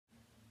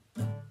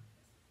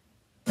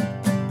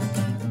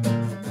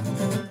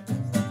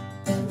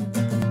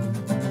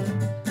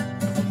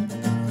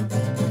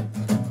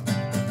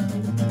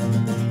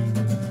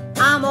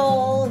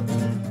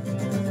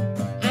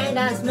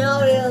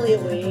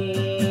really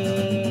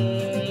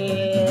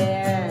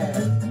weird.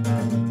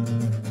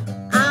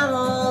 I'm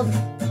old.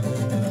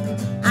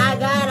 I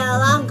got a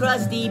long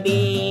crusty beard,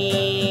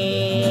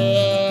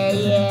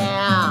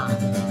 yeah.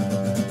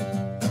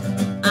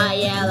 I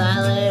yell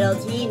at little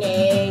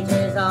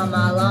teenagers on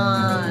my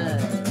lawn.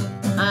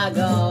 I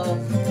go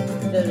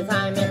to the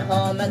retirement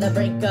home at the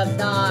break of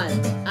dawn.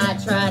 I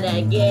try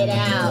to get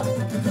out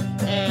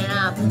and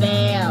I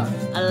fail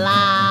a lot.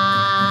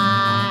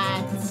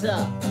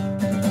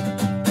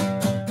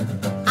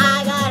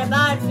 I got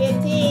about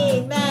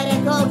 15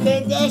 medical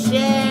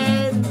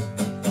conditions.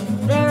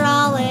 They're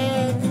all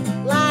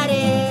in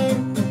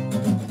Latin,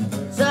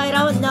 so I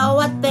don't know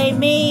what they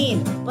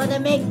mean, but they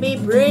make me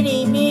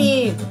pretty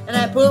mean, and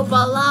I poop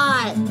a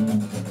lot,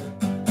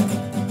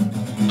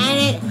 and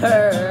it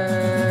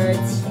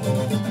hurts.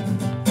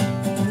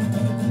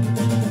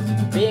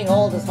 Being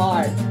old is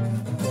hard.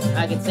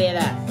 I can say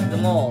that.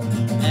 I'm old.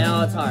 I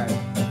know it's hard.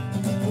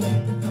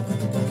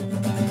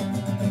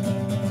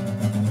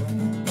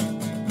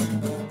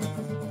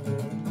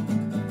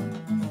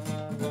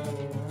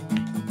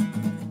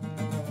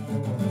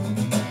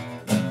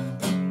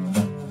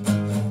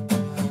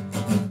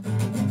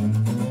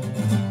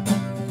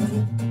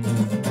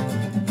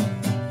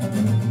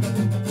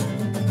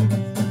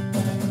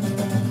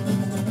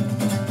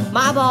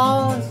 My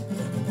balls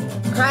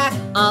crack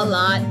a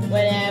lot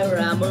whenever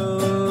I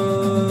move.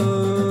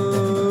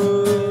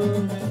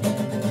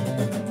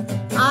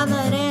 On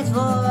the dance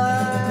floor,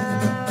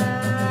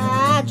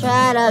 I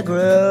try to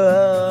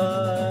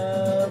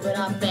groove, but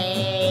I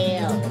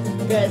fail,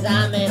 'cause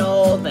I'm an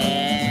old man.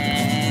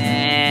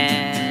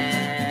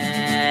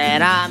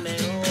 I'm an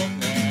old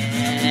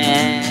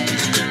man.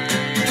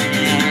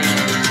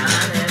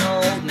 I'm an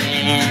old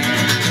man.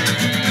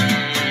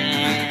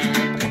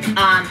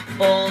 I'm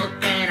old.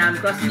 I'm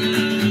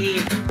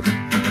crusty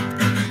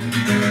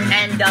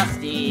and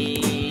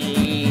dusty.